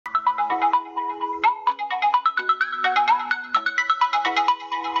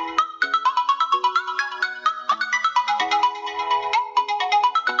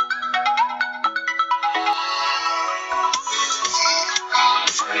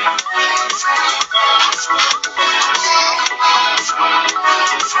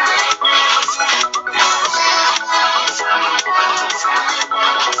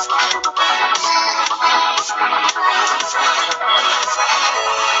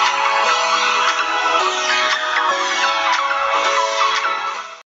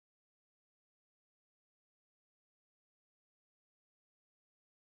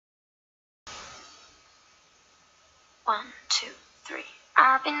One, two, three.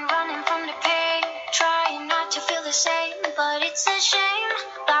 I've been running from the pain, trying not to feel the same, but it's a shame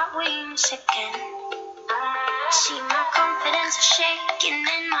that we miss again. See, my confidence is shaking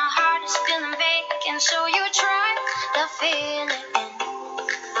and my heart is feeling vacant, so you try to fill it in.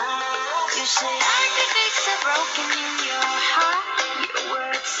 You say I could fix the broken in your heart, your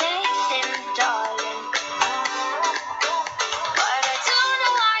words say them, darling, but I don't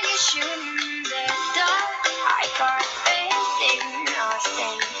know why you shooting in the dark. I got faith in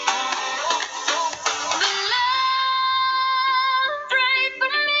nothing. But love, pray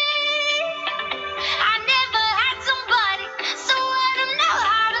for me. I never had somebody, so I don't know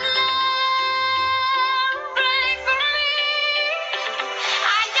how to love. Pray for me.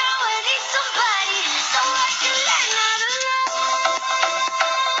 I know I need somebody, so I can learn how to love.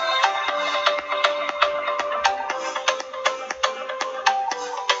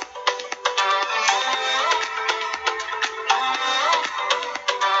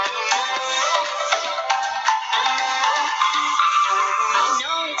 I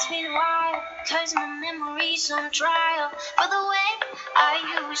know it's been a while, 'cause my memory's on trial for the way I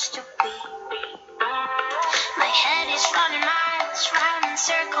used to be. My head is running miles, round in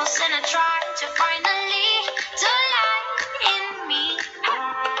circles, and I try to finally the light in me.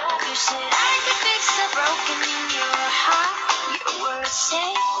 You said I could fix the broken in your heart, your words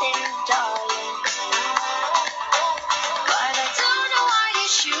say them, darling, but I don't know why you're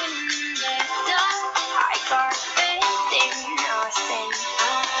shooting in the dark. I got faith in nothing.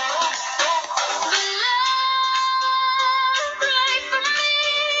 But love, pray for me.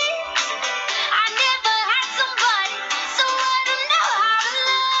 I never had somebody, so I don't know how to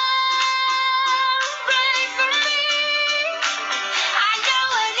love. Pray for me. I know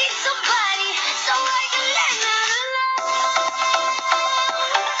I need somebody, so I can learn how to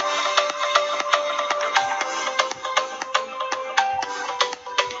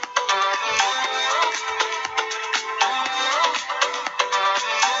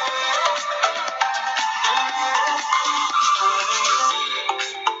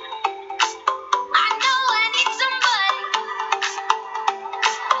I know I need somebody.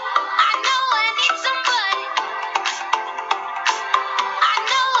 I know I need somebody.